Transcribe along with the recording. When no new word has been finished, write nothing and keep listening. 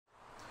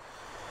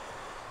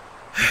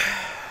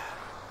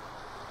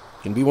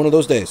Can be one of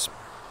those days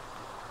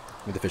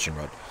with the fishing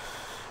rod.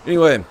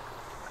 Anyway,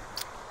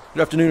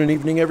 good afternoon and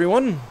evening,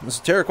 everyone. This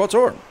is Tarek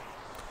Quator.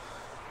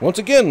 Once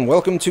again,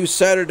 welcome to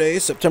Saturday,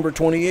 September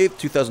 28th,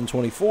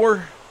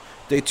 2024,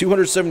 day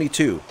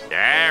 272.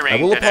 I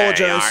will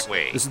apologize.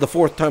 This is the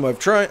fourth time I'm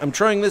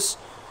trying this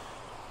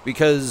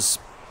because,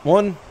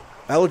 one,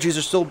 allergies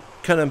are still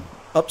kind of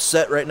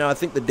upset right now. I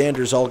think the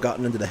dander's all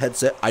gotten into the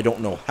headset. I don't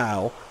know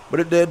how,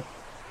 but it did.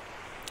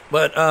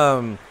 But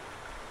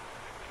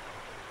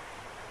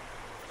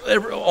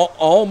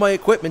all my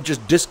equipment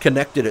just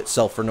disconnected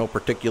itself for no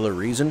particular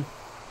reason.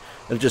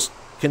 And it just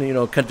kind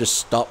of just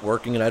stopped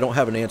working, and I don't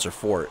have an answer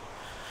for it.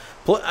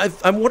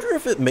 I'm wondering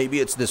if maybe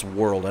it's this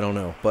world. I don't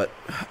know. But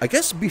I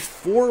guess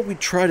before we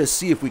try to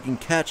see if we can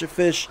catch a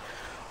fish,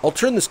 I'll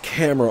turn this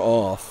camera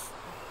off.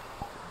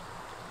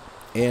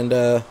 And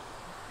there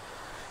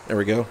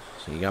we go.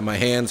 So you got my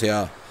hands,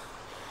 yeah.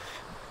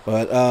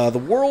 But the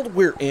world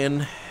we're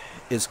in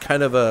is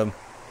kind of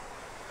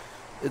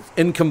it's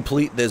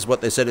incomplete, is what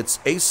they said. It's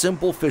A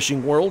Simple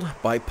Fishing World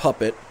by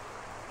Puppet.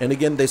 And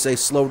again, they say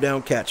slow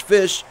down, catch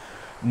fish.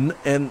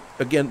 And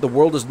again, the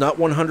world is not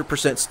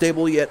 100%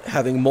 stable yet.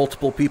 Having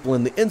multiple people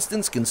in the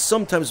instance can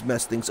sometimes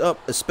mess things up,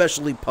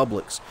 especially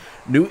publics.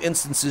 New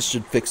instances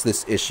should fix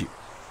this issue.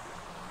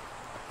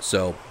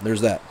 So,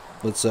 there's that.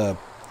 Let's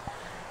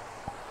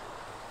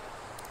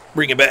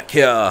bring it back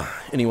here.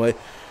 Anyway,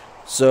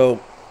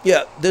 so,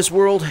 yeah, this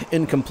world,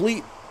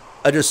 incomplete.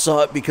 I just saw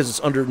it because it's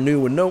under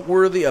new and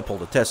noteworthy. I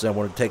pulled a test and I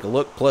wanted to take a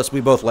look. Plus,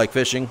 we both like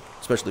fishing,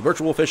 especially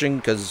virtual fishing,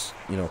 because,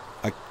 you know,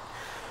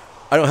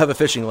 I don't have a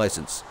fishing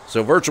license.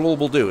 So virtual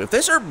will do. If they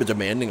start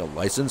demanding a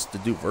license to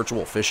do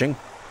virtual fishing,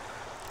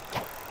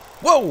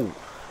 whoa!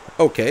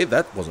 Okay,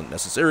 that wasn't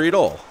necessary at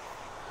all.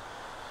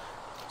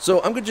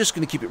 So I'm just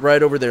going to keep it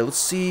right over there. Let's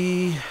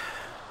see.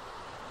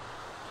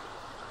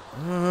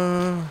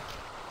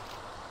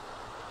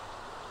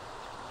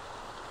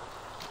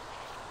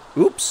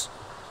 Oops.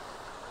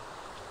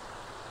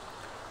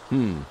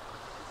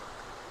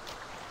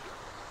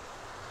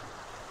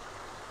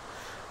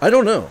 I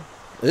don't know.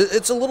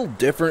 It's a little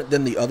different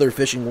than the other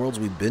fishing worlds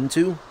we've been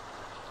to.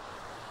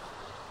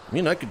 I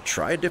mean, I could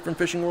try a different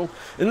fishing world.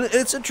 And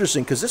it's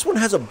interesting, because this one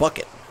has a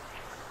bucket.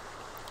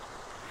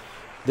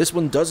 This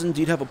one does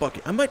indeed have a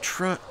bucket. I might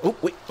try... Oh,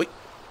 wait.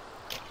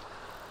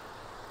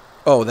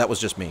 Oh, that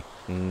was just me.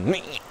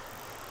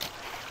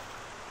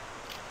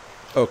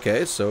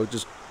 Okay, so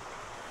just...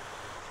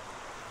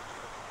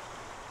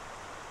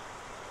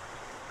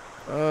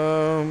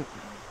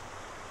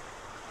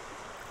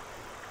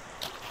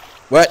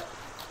 What?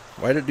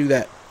 Why did it do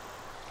that?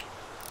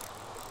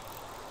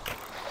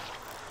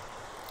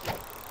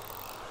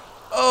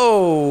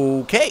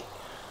 Okay.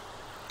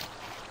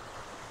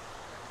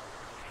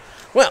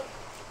 Well,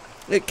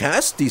 it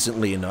casts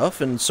decently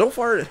enough, and so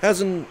far it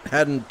hasn't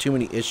had too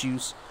many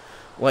issues.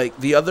 Like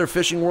the other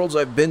fishing worlds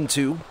I've been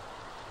to,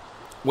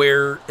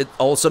 where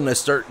all of a sudden I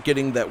start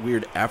getting that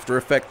weird after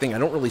effect thing. I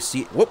don't really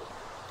see it. Whoop.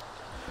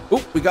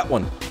 Oop, we got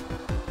one.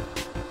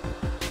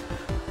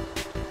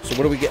 So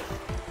what do we get?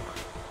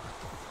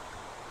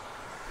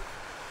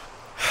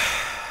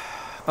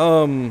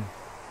 A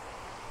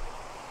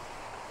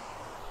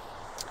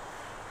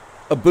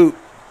boot.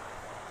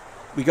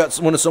 We got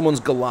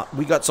someone's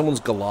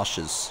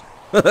galoshes.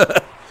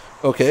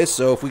 Okay,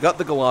 so if we got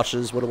the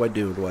galoshes, what do I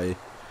do? Do I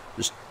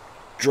just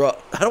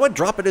drop? How do I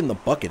drop it in the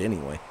bucket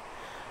anyway?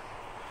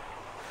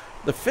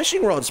 The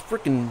fishing rod's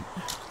freaking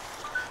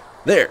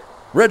there.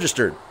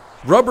 Registered.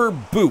 Rubber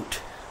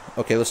boot.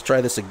 Okay, let's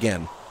try this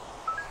again.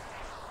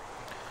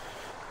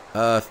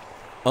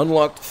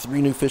 Unlocked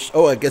 3 new fish.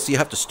 Oh, I guess you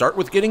have to start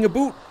with getting a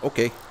boot.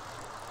 Okay.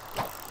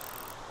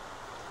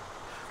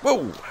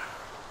 Whoa.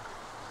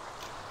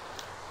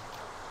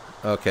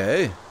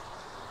 Okay.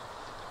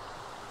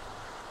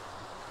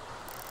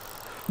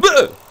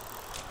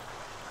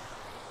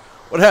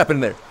 What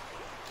happened there?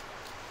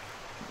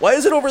 Why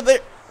is it over there?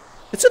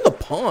 It's in the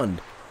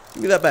pond.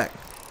 Give me that back.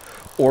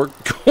 Or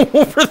go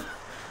over.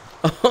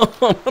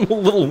 I'm a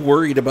little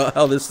worried about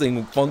how this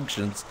thing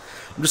functions.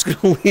 I'm just going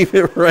to leave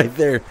it right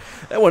there.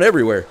 That went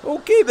everywhere.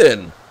 Okay,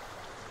 then.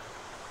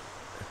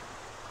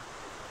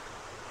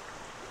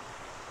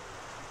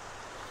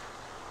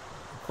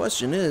 The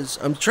question is,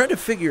 I'm trying to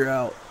figure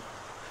out...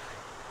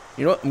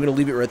 You know what? I'm going to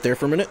leave it right there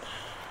for a minute.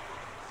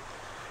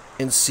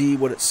 And see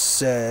what it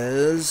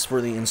says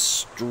for the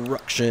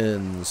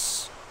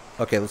instructions.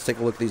 Okay, let's take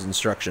a look at these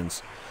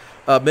instructions.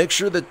 Make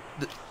sure that...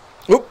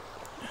 Oop!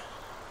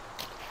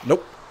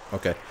 Nope.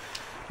 Okay.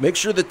 Make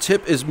sure the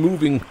tip is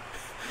moving...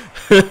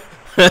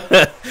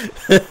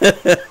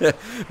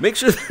 Make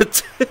sure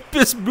the tip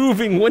is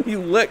moving when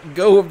you let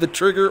go of the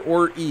trigger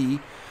or E.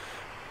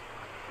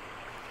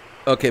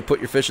 Okay, put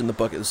your fish in the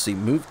bucket. Let's see.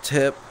 Move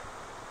tip.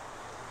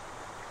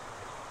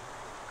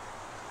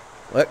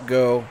 Let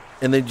go.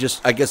 And then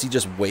just, I guess you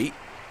just wait.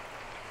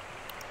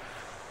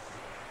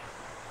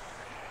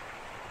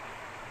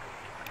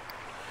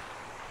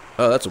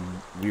 Oh, that's a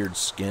weird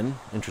skin.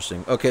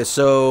 Interesting. Okay,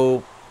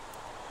 so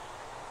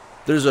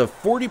there's a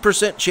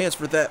 40% chance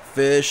for that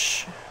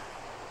fish.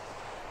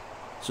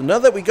 So now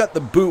that we got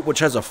the boot, which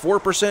has a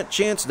 4%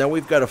 chance, now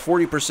we've got a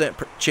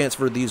 40% chance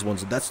for these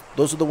ones. And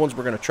those are the ones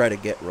we're going to try to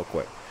get real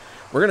quick.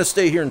 We're going to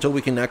stay here until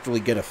we can actually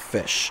get a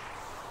fish.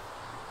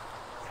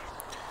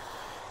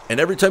 And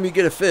every time you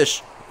get a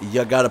fish,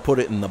 you got to put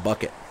it in the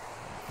bucket.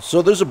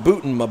 So there's a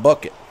boot in my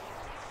bucket.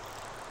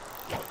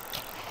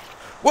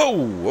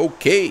 Whoa,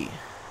 okay.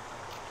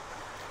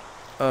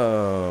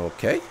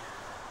 Okay.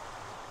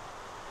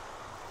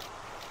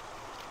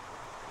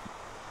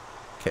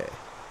 Okay.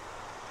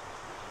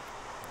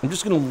 I'm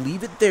just going to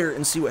leave it there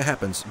and see what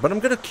happens. But I'm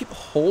going to keep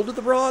hold of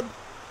the rod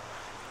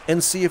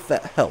and see if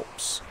that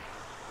helps.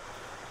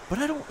 But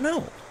I don't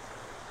know.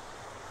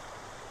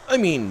 I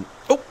mean,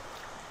 oh.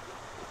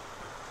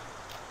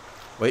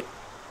 Wait.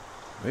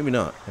 Maybe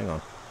not. Hang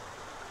on.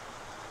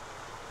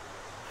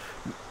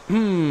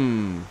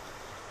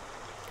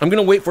 I'm going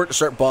to wait for it to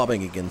start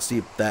bobbing again, see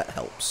if that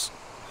helps.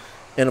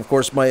 And of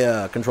course,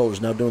 my controller's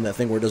now doing that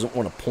thing where it doesn't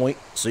want to point,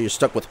 so you're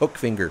stuck with hook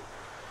finger.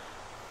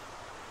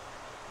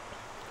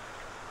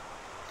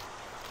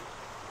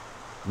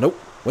 Nope.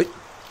 Wait.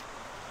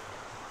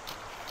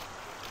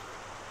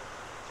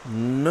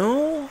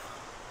 No.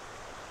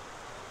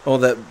 Oh,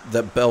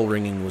 that bell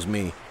ringing was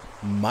me.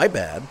 My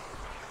bad.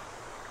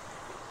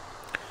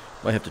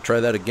 Might have to try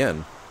that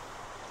again.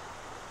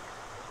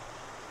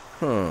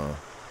 Huh.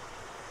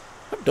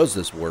 How does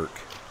this work?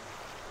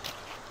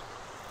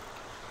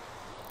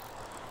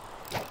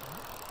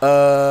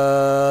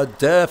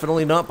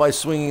 Definitely not by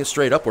swinging it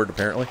straight upward,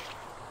 apparently.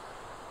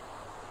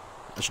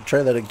 I should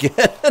try that again.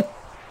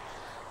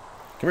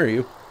 Come here,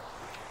 you.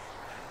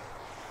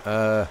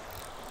 Yeah,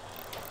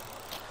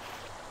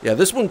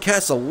 this one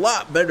casts a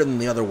lot better than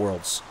the other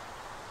worlds.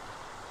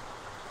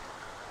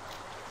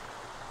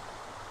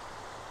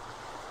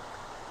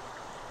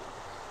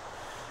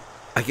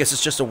 I guess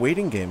it's just a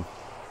waiting game.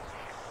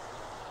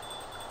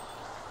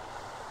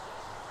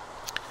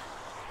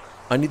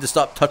 I need to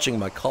stop touching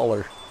my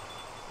collar.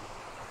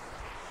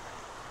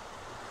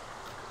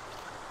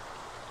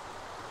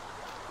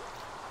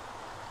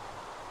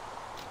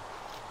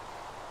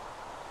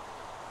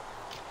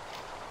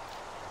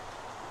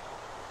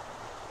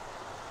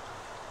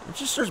 It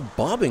just starts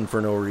bobbing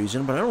for no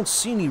reason, but I don't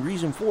see any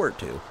reason for it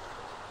to.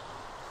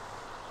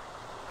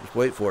 Just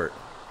wait for it.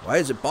 Why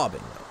is it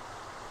bobbing though?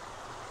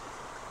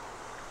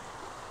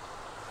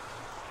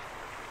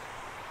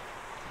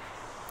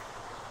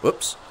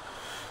 Whoops.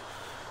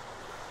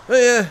 Oh,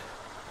 yeah.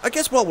 I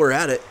guess while we're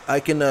at it, I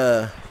can,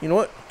 you know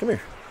what? Come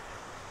here.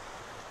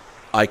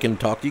 I can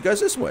talk to you guys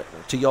this way,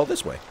 to y'all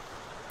this way.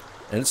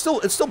 And it's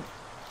still...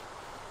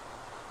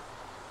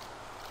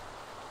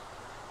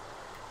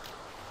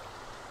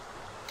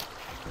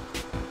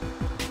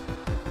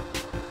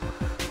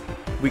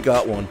 We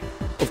got one.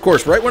 Of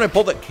course, right when I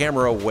pulled that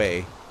camera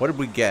away, what did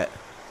we get?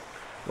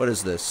 What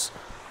is this?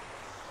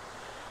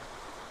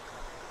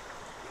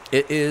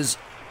 It is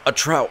a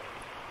trout.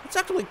 It's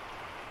actually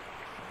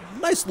a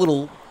nice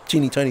little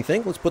teeny tiny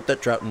thing. Let's put that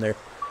trout in there.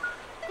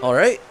 All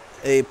right,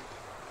 a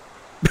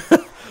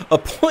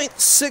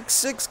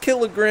 0.66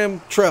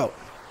 kilogram trout.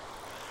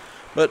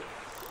 But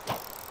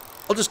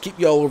I'll just keep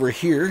y'all over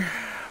here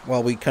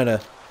while we kind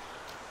of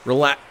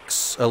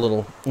relax a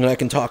little, and I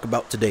can talk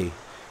about today.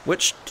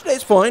 Which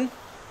today's fine.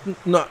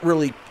 Not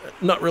really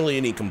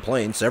any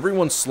complaints.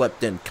 Everyone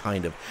slept in,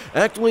 kind of.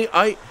 Actually,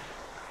 I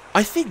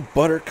think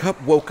Buttercup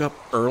woke up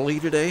early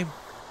today.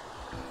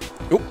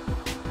 Oh.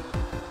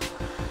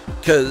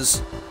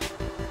 Because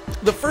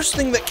the first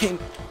thing that came...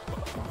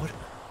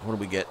 What do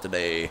we get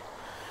today?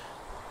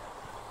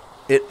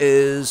 It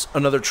is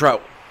another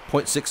trout.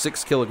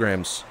 0.66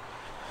 kilograms.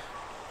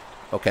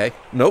 Okay.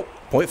 Nope.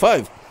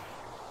 0.5.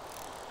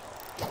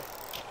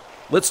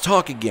 Let's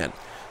talk again.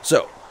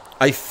 So,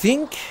 I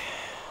think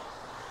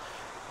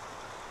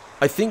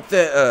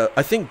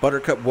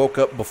Buttercup woke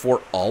up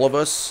before all of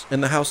us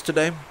in the house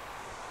today,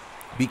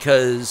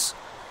 because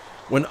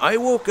when I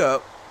woke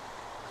up,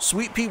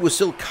 Sweet Pea was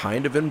still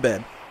kind of in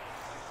bed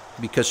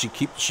because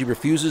she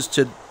refuses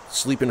to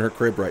sleep in her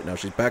crib right now.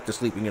 She's back to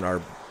sleeping in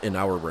our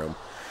room,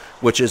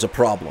 which is a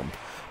problem.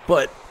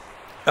 But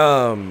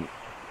oop,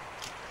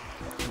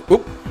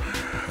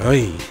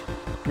 hey,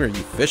 come here, you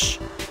fish.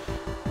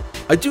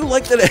 I do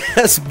like that it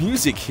has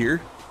music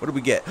here. What do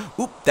we get?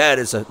 Oop,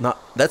 that's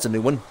a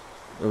new one.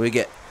 What do we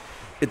get?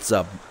 It's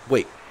a,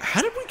 wait,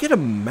 how did we get a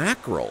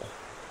mackerel?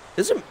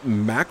 Isn't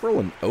mackerel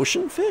an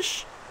ocean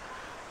fish?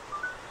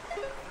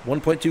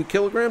 1.2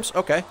 kilograms?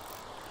 Okay.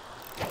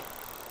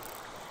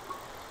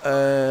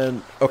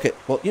 And, okay,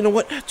 well, you know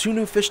what? 2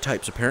 new fish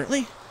types,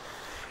 apparently.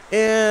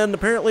 And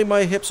apparently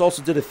my hips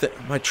also did a thing.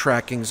 My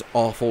tracking's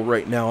awful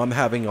right now. I'm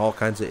having all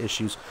kinds of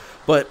issues.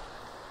 But,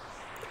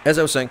 as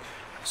I was saying,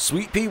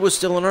 Sweet Pea was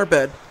still in our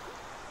bed.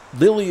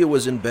 Lilia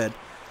was in bed.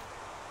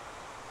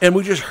 And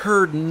we just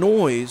heard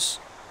noise.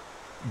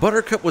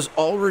 Buttercup was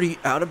already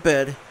out of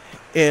bed.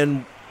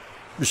 And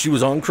she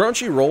was on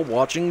Crunchyroll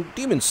watching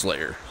Demon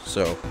Slayer.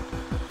 So,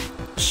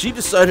 she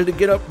decided to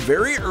get up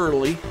very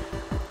early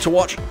to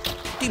watch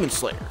Demon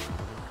Slayer.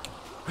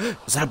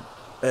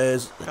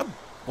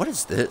 What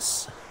is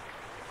this?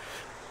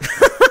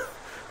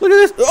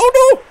 Look at this.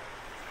 Oh, no.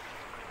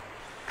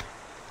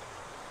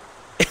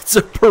 It's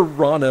a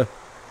piranha.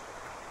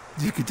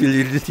 Look at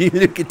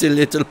the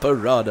little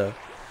piranha.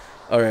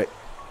 All right.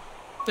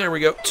 There we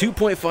go.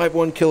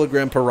 2.51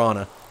 kilogram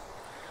piranha.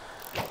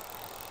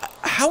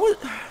 How is...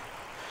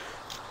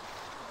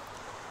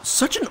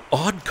 Such an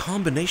odd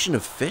combination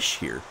of fish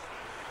here.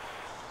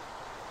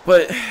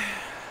 But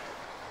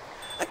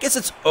I guess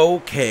it's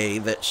okay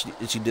that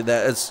she did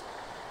that. As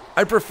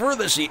I prefer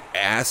that she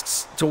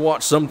asks to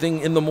watch something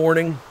in the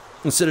morning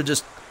instead of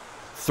just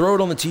throw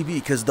it on the TV,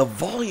 because the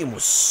volume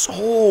was so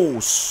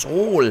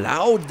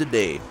loud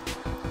today.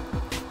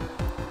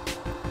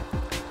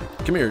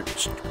 Come here.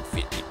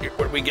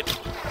 What do we get?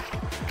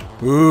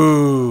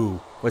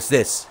 Ooh, what's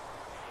this?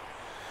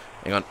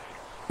 Hang on.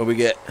 What do we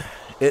get?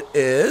 It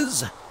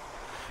is...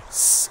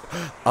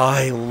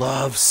 I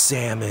love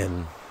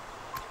salmon.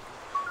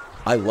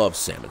 I love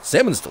salmon.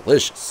 Salmon's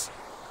delicious.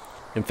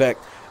 In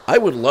fact, I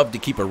would love to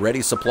keep a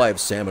ready supply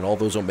of salmon, all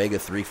those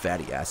omega-3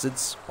 fatty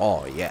acids.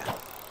 Oh, yeah.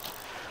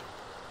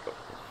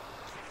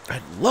 I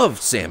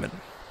love salmon.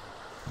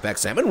 In fact,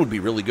 salmon would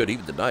be really good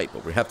even tonight,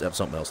 but we have to have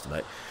something else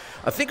tonight.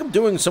 I think I'm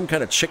doing some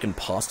kind of chicken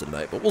pasta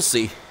tonight, but we'll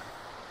see.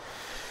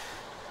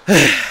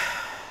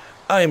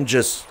 I'm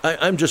just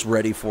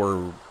ready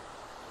for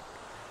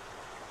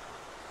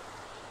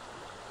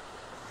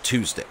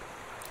Tuesday.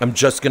 I'm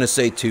just going to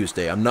say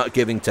Tuesday. I'm not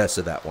giving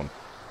Tessa that one.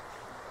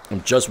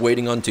 I'm just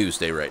waiting on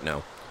Tuesday right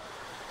now.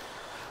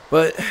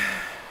 But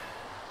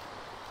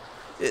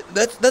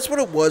that's what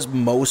it was.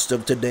 Most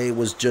of today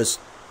was just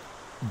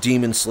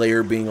Demon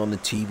Slayer being on the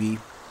TV.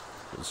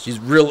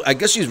 I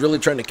guess she's really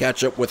trying to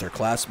catch up with her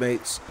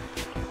classmates.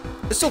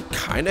 I still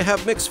kind of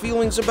have mixed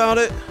feelings about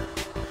it.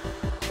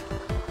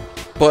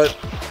 But,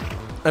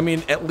 I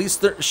mean, at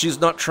least she's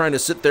not trying to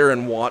sit there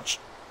and watch...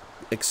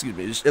 Excuse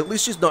me. At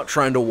least she's not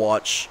trying to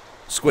watch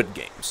Squid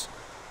Games.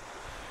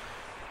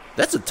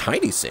 That's a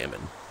tiny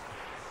salmon.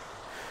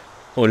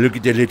 Oh, look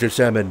at that little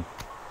salmon.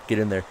 Get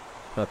in there.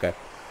 Okay.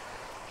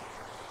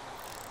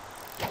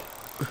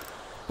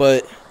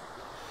 But,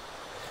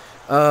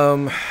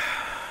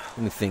 let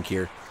me think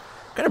here.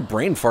 Kind of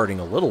brain farting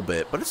a little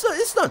bit, but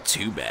it's not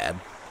too bad.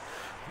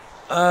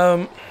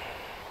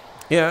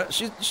 Yeah,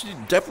 she's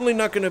definitely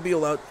not going to be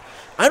allowed.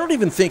 I don't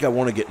even think I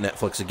want to get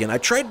Netflix again. I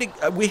tried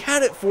to. We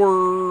had it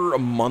for a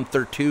month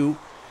or two,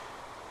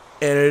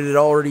 and it had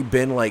already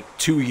been like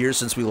 2 years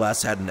since we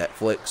last had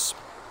Netflix.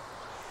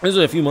 This was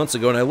a few months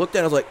ago, and I looked at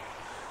it, I was like,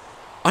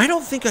 I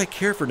don't think I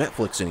care for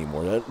Netflix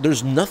anymore.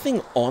 There's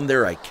nothing on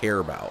there I care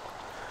about.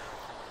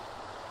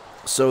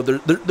 So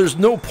there's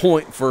no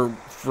point for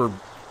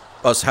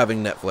us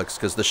having Netflix,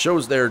 because the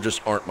shows there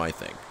just aren't my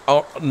thing.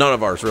 Oh, none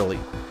of ours, really.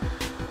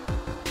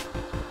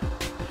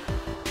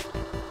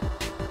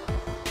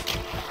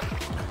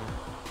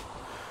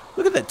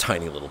 Look at that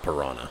tiny little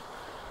piranha.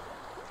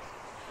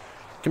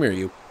 Come here,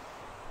 you.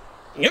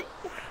 Yep.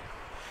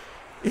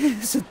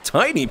 It's a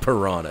tiny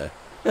piranha.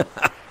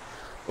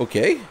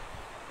 Okay.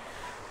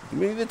 Give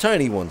me the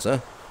tiny ones, huh?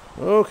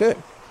 Okay.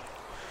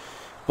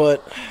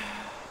 But,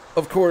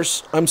 of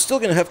course, I'm still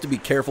going to have to be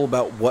careful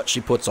about what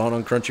she puts on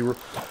Crunchyroll.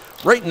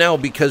 Right now,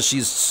 because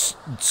she's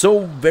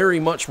so very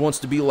much wants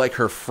to be like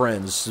her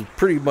friends,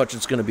 pretty much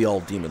it's going to be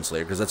all Demon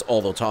Slayer, because that's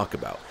all they'll talk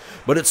about.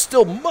 But it's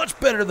still much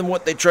better than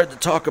what they tried to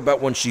talk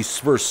about when she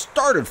first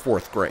started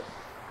 4th grade.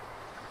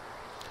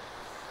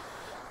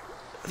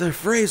 The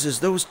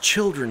phrases those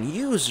children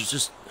use is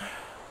just...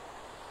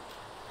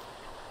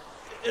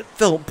 It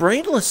felt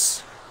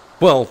brainless.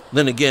 Well,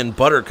 then again,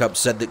 Buttercup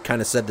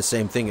kind of said the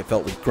same thing. It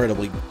felt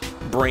incredibly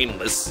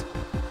brainless.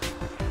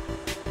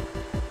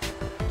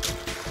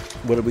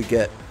 What did we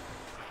get?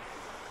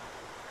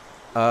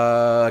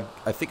 I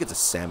think it's a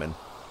salmon.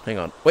 Hang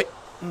on. Wait.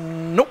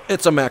 Nope,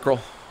 it's a mackerel.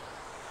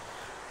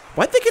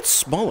 Why'd they get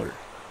smaller?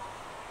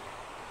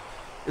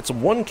 It's a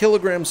 1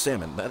 kilogram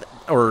salmon.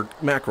 Or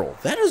mackerel.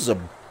 That is a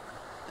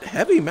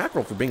heavy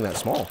mackerel for being that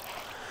small.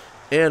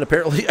 And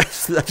apparently, I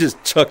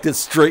just chucked it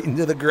straight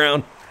into the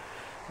ground.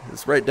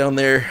 It's right down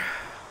there.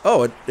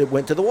 Oh, it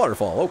went to the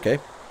waterfall. Okay.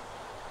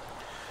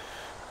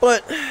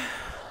 But...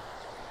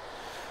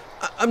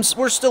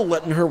 we're still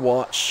letting her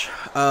watch.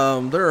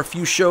 There are a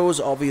few shows,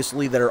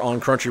 obviously, that are on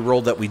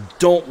Crunchyroll that we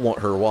don't want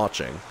her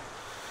watching.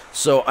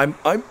 So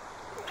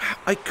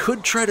I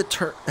could try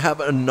to have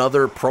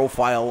another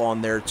profile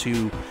on there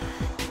to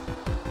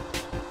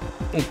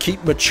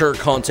keep mature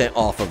content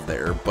off of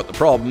there. But the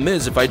problem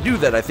is, if I do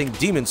that, I think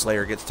Demon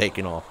Slayer gets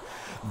taken off.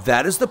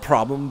 That is the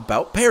problem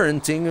about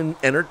parenting and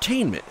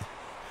entertainment.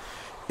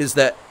 Is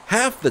that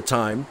half the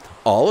time,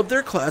 all of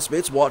their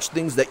classmates watch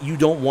things that you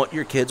don't want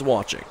your kids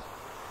watching.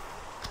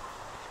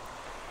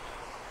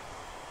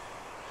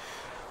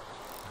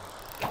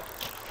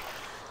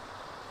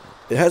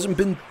 It hasn't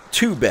been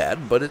too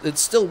bad, but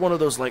it's still one of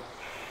those, like,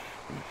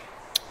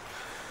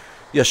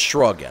 you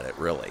shrug at it,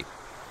 really.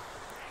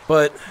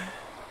 But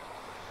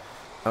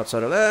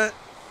outside of that,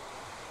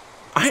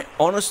 I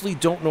honestly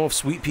don't know if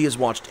Sweet Pea has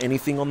watched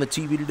anything on the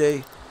TV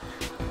today.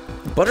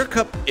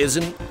 Buttercup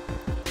isn't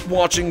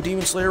watching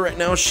Demon Slayer right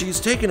now. She's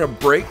taking a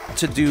break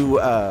to do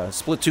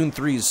Splatoon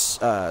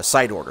 3's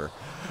side order.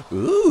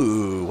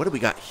 Ooh, what do we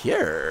got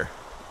here?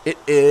 It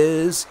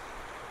is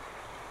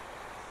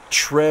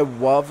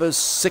Trewava's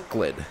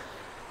cichlid.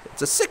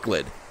 It's a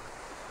cichlid.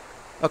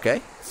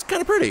 Okay, it's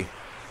kind of pretty.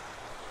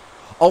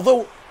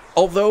 Although,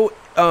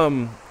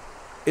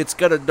 it's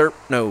got a derp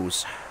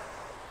nose.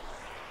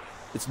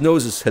 Its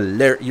nose is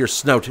hilarious. Your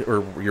snout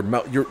or your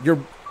mouth, your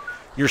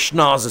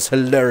schnoz is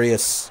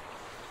hilarious.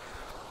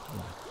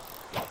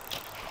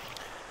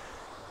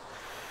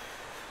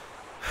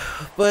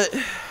 But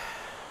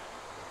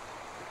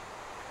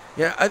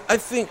yeah, I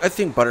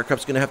think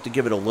Buttercup's gonna have to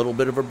give it a little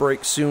bit of a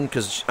break soon,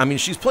 because I mean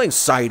she's playing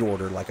side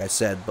order like I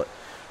said, but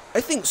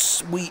I think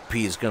Sweet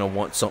Pea is gonna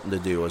want something to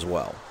do as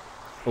well.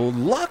 Well,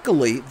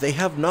 luckily they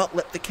have not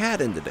let the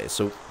cat in today,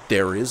 so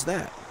there is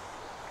that.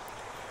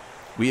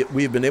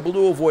 We've been able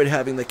to avoid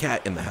having the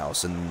cat in the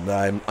house, and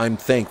I'm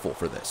thankful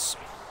for this.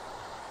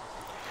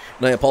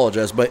 And I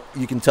apologize, but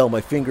you can tell my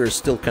finger is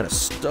still kind of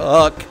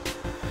stuck.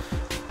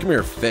 Come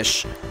here,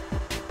 fish.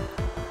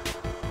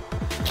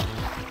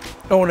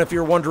 Oh, and if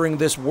you're wondering,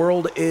 this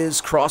world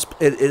is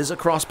it is a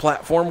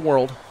cross-platform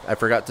world. I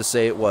forgot to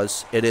say it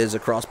was. It is a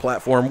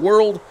cross-platform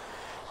world,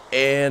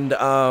 and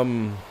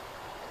under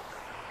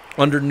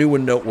new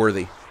and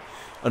noteworthy,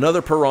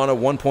 another piranha,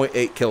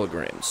 1.8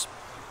 kilograms.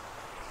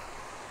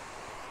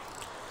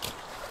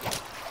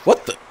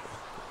 What the?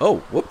 Oh,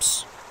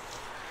 whoops.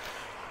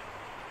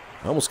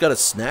 I almost got it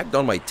snagged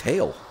on my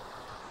tail.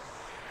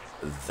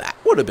 That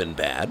would have been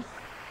bad.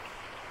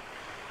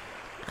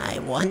 I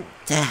want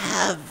to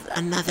have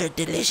another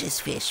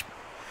delicious fish.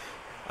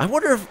 I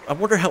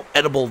wonder how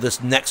edible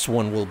this next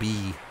one will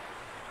be.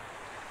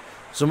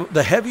 So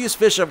the heaviest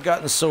fish I've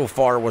gotten so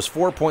far was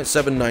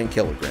 4.79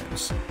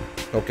 kilograms.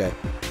 Okay.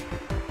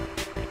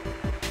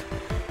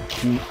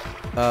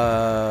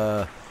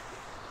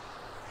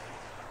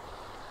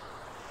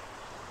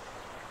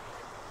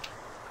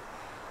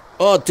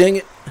 Oh, dang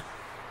it.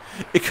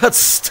 It got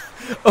stuck.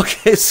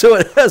 Okay, so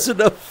it has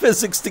enough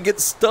physics to get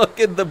stuck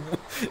in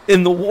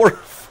the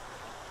wharf.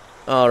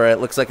 Alright,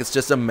 looks like it's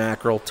just a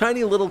mackerel.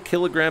 Tiny little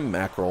kilogram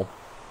mackerel.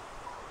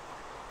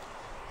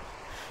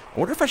 I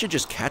wonder if I should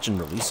just catch and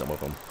release some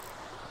of them.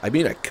 I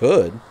mean, I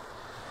could.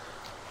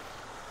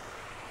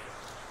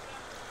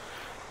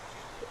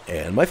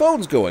 And my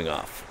phone's going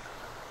off.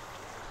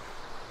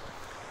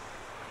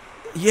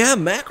 Yeah,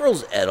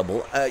 mackerel's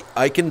edible.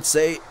 I can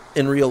say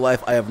in real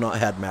life I have not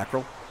had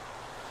mackerel.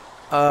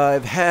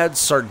 I've had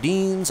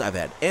sardines, I've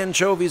had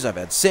anchovies, I've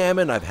had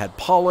salmon, I've had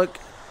pollock,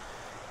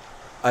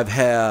 I've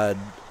had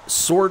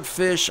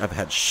swordfish, I've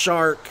had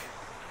shark,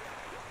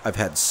 I've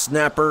had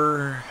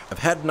snapper, I've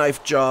had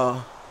knife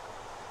jaw.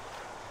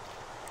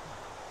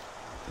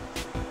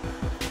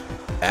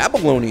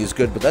 Abalone is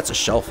good, but that's a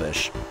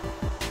shellfish.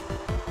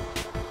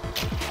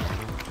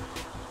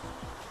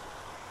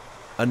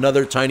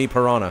 Another tiny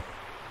piranha.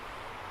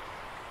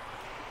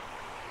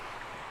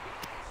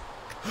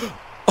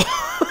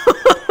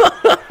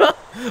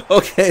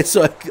 Okay,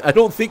 so I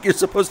don't think you're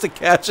supposed to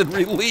catch and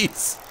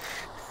release.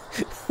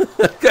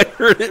 I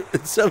heard it.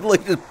 It sounded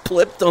like it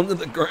flipped onto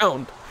the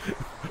ground.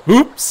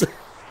 Oops.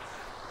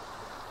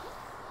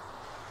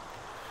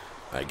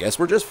 I guess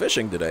we're just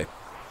fishing today.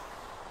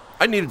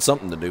 I needed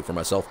something to do for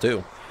myself,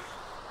 too.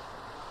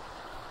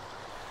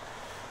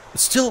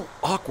 It's still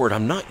awkward.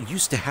 I'm not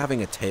used to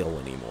having a tail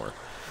anymore.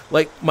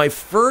 Like, my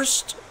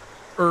first...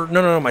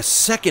 my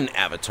second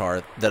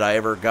avatar that I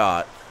ever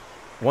got,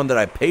 one that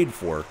I paid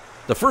for,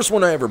 the first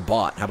one I ever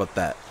bought, how about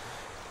that,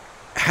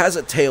 has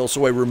a tail,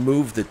 so I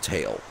removed the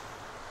tail.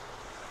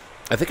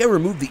 I think I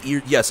removed the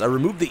ear. Yes, I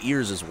removed the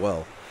ears as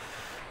well.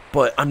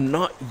 But I'm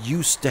not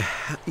used to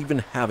even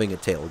having a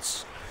tail.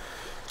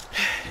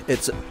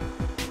 It's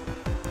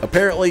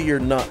apparently you're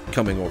not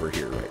coming over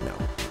here right now.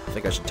 I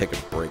think I should take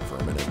a break for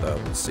a minute, though.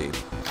 Let's see.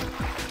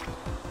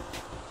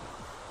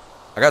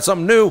 I got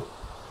something new.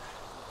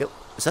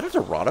 Is that a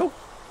Dorado?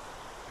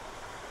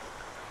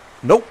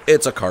 Nope,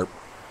 it's a carp.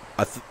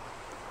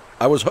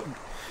 I was...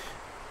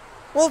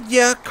 Well,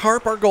 yeah,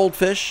 carp are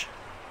goldfish.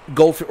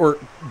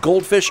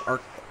 Goldfish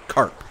are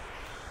carp.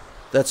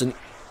 That's an...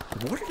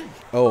 What are they?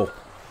 Oh.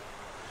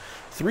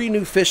 3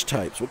 new fish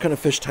types. What kind of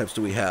fish types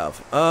do we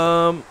have?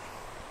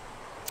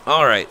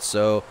 Alright,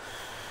 so...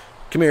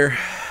 Come here.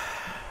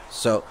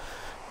 So,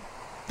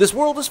 this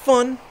world is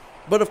fun,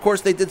 but of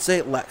course they did say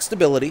it lacks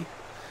stability.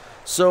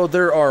 So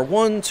there are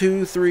 1,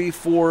 2, 3,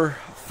 4,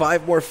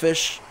 5 more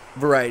fish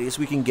varieties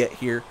we can get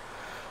here.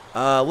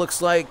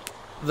 Looks like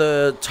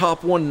the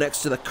top one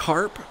next to the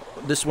carp,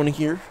 this one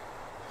here.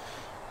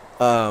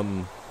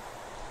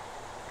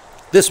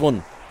 This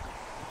one,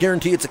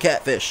 guarantee it's a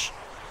catfish.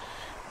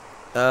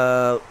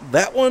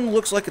 That one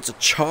looks like it's a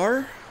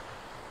char.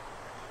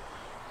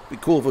 Be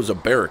cool if it was a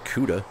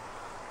barracuda.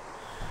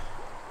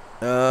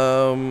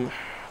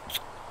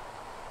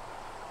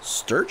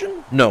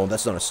 Sturgeon? No,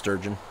 that's not a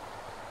sturgeon.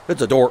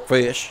 It's a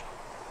dorkfish.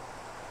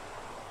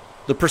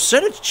 The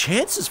percentage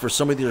chances for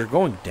some of these are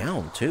going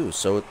down too,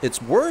 so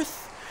it's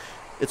worth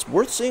it's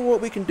worth seeing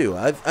what we can do.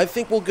 I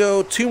think we'll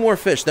go 2 more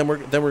fish, then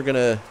we're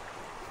gonna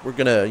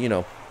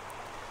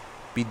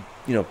be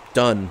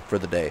done for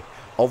the day.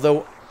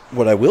 Although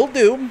what I will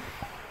do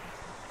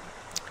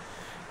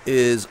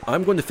is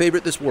I'm going to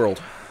favorite this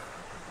world.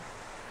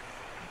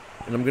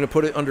 And I'm going to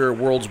put it under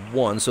Worlds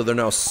 1, so there are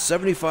now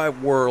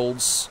 75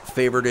 worlds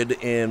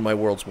favorited in my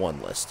Worlds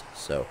 1 list.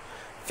 So,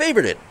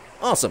 favorited.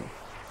 Awesome.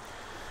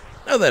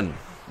 Now then,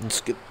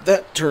 let's get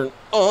that turned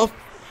off.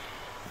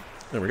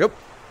 There we go.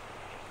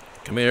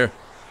 Come here.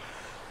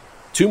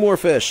 2 more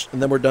fish,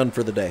 and then we're done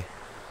for the day.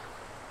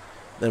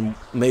 Then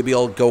maybe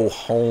I'll go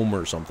home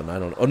or something. I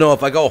don't know. Oh, no,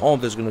 if I go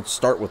home, there's going to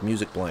start with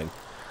music playing.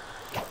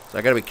 So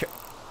I got to be careful.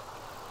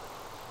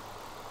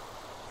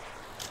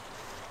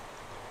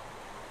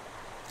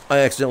 I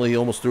accidentally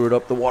almost threw it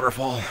up the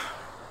waterfall.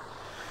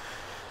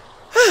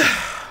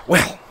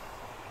 Well,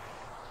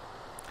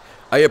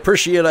 I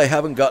appreciate I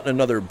haven't gotten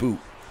another boot.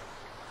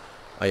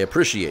 I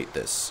appreciate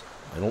this.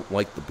 I don't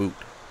like the boot.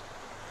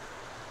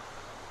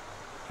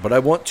 But I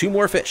want 2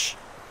 more fish,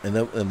 and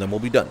then we'll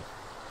be done.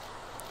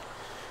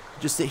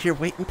 Just sit here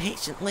waiting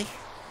patiently.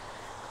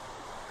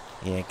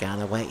 You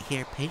gotta wait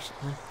here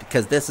patiently.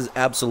 Because this is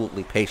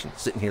absolutely patient.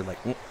 Sitting here like,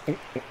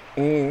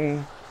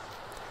 I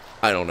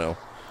don't know.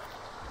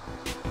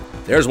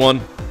 There's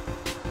one.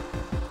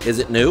 Is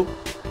it new?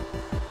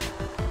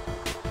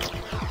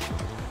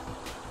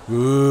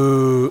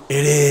 Ooh,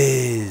 it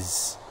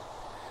is.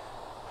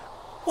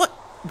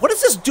 What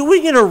is this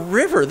doing in a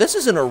river? This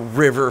isn't a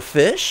river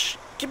fish.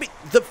 Give me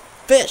the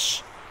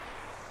fish.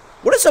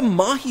 What is a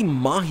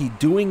mahi-mahi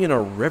doing in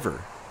a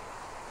river?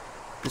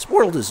 This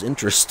world is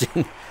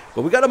interesting.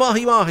 But we got a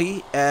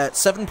mahi-mahi at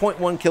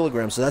 7.1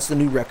 kilograms, so that's the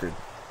new record.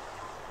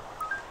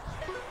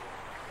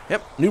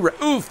 Yep, new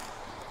record. Oof.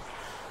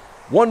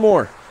 1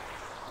 more.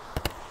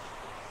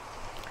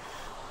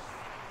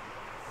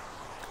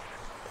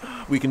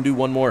 We can do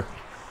 1 more.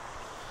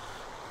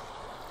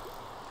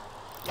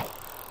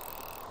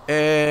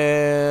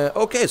 And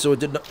okay, so it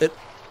did not.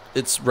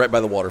 It's right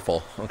by the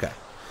waterfall. Okay.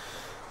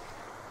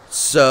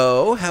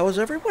 So, how has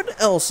everyone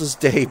else's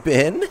day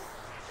been?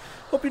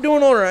 Hope you're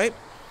doing all right.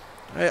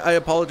 I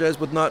apologize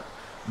with not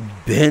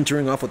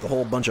bantering off with a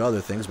whole bunch of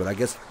other things, but I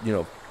guess,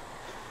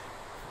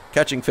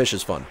 catching fish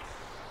is fun.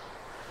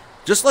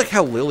 Just like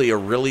how Lilia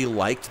really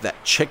liked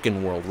that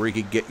chicken world where you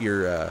could get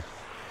your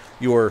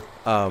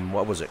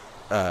what was it?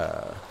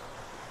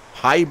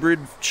 Hybrid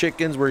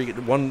chickens where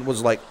one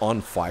was like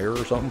on fire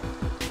or something.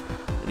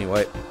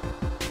 Anyway.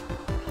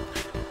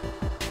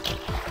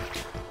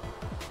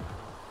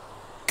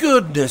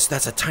 Goodness,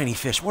 that's a tiny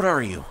fish. What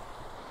are you?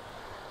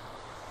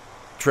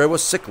 Trewa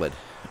cichlid.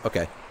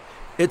 Okay.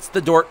 It's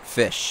the dork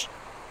fish.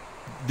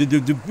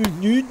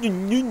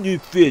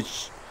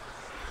 Fish.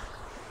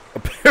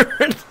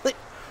 Apparently.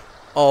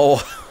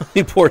 Oh,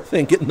 you poor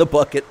thing, get in the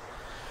bucket.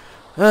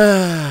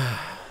 I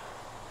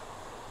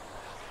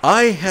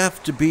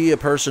have to be a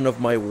person of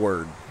my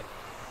word.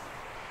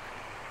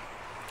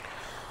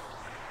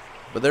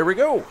 But there we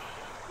go.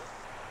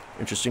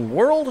 Interesting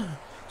world.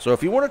 So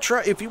if you want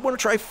to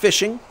try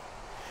fishing,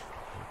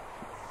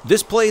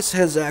 this place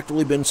has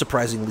actually been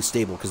surprisingly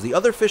stable because the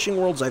other fishing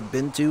worlds I've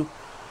been to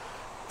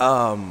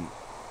have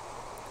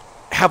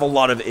a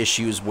lot of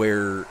issues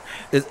where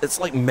it's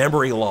like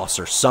memory loss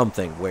or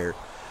something, where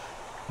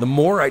the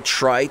more I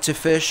try to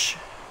fish,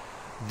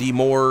 the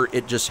more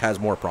it just has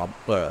more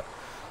problem,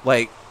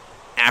 like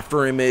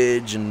after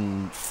image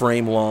and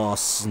frame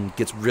loss, and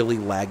gets really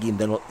laggy, and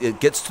then it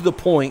gets to the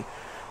point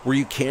where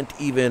you can't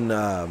even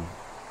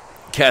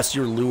cast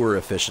your lure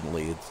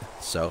efficiently.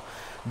 So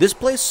this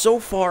place so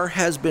far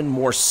has been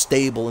more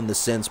stable in the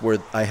sense where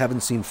I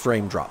haven't seen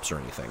frame drops or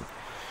anything.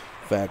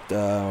 In fact,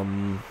 I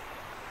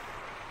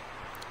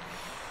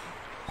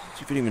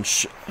don't even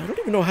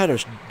know how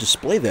to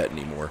display that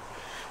anymore.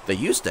 They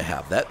used to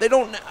have that. They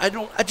don't.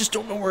 I just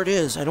don't know where it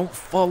is. I don't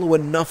follow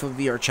enough of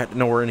VRChat to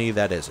know where any of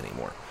that is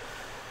anymore.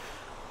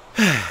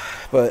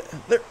 But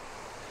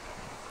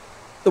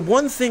the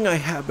one thing I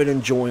have been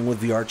enjoying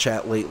with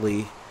VRChat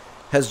lately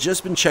has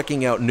just been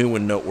checking out new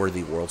and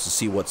noteworthy worlds to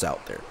see what's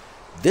out there.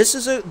 This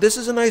is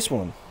a nice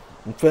one.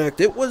 In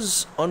fact, it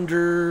was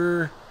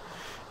under.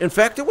 In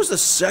fact, it was the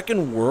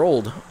second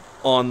world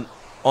on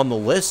the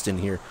list in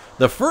here.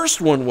 The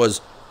first one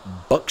was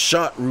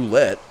Buckshot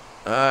Roulette.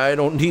 I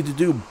don't need to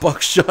do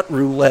Buckshot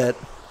Roulette.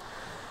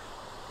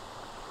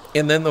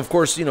 And then, of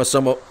course,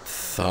 some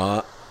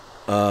thought.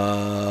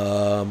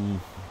 I'll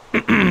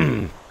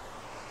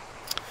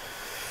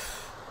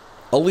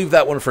leave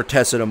that one for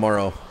Tessa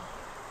tomorrow.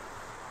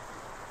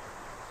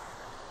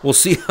 We'll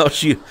see how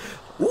she.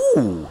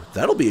 Ooh,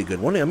 that'll be a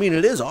good one. I mean,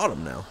 it is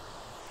autumn now.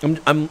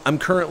 I'm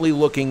currently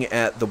looking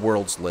at the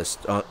world's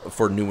list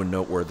for new and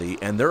noteworthy,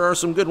 and there are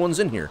some good ones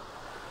in here.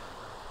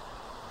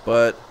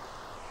 But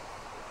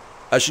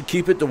I should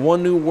keep it to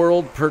one new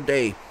world per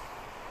day.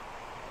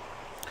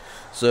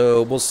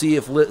 So we'll see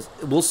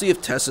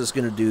if Tessa's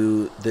gonna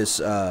do this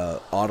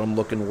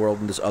autumn-looking world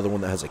and this other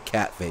one that has a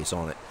cat face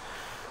on it.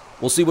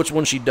 We'll see which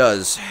one she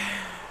does.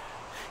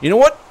 You know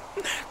what?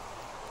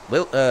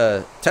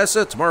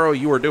 Tessa, tomorrow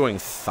you are doing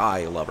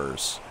thigh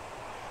lovers.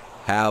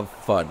 Have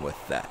fun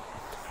with that.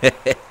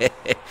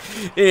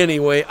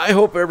 Anyway, I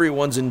hope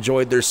everyone's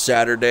enjoyed their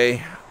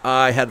Saturday.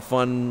 I had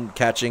fun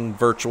catching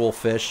virtual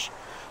fish.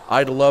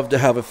 I'd love to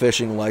have a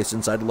fishing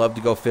license. I'd love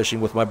to go fishing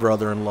with my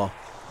brother-in-law.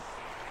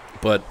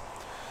 But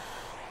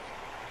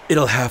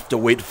it'll have to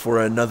wait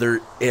for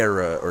another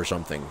era or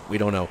something. We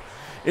don't know.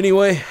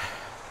 Anyway,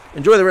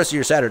 enjoy the rest of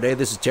your Saturday.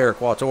 This is Terra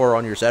Quator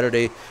on your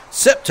Saturday,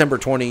 September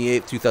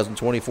 28th,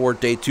 2024,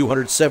 day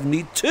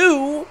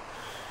 272.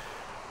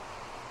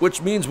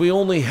 Which means we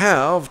only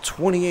have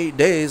 28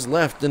 days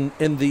left in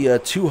the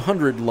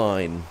 200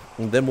 line.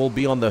 And then we'll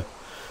be on the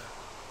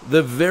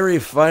very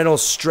final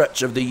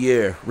stretch of the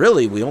year.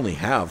 Really, we only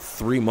have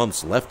 3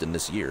 months left in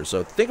this year.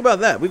 So think about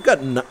that. We've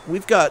got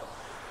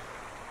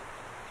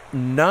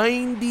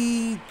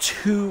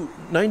 92,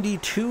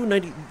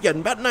 yeah,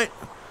 about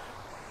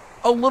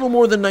a little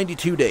more than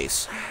 92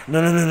 days.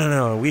 No.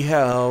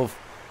 I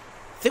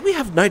think we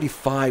have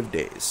 95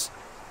 days.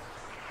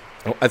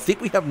 Oh, I think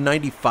we have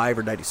 95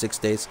 or 96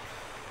 days.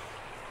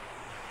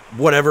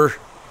 Whatever.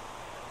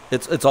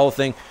 It's all a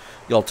thing.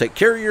 Y'all take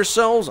care of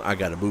yourselves. I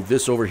gotta move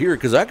this over here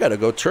because I gotta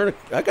go turn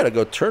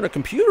a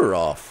computer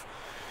off.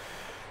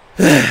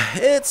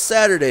 It's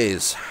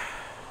Saturdays,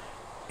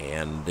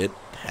 and it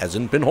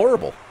hasn't been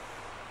horrible.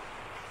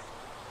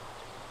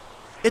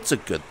 It's a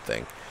good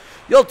thing.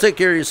 Y'all take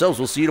care of yourselves.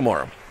 We'll see you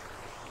tomorrow.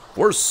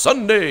 For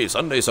Sunday or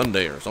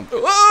something.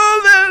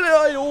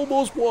 Oh, I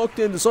almost walked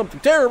into something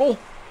terrible.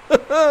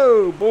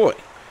 Oh, boy.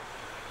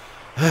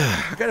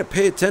 I gotta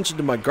pay attention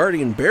to my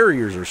guardian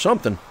barriers or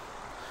something.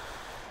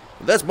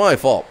 That's my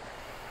fault.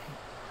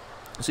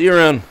 See you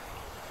around.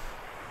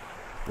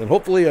 And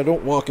hopefully I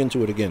don't walk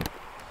into it again. In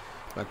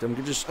fact,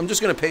 I'm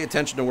just gonna pay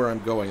attention to where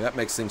I'm going. That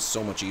makes things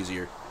so much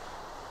easier.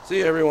 See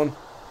you, everyone.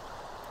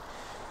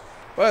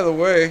 By the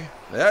way,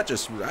 I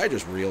just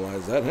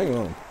realized that. Hang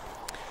on.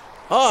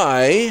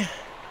 I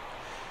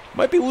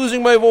might be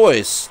losing my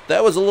voice.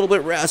 That was a little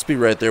bit raspy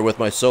right there with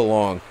my so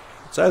long.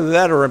 It's either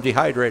that or I'm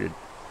dehydrated.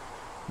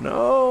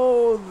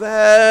 No,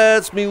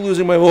 that's me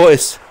losing my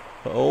voice.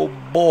 Oh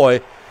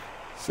boy.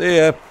 See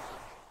ya.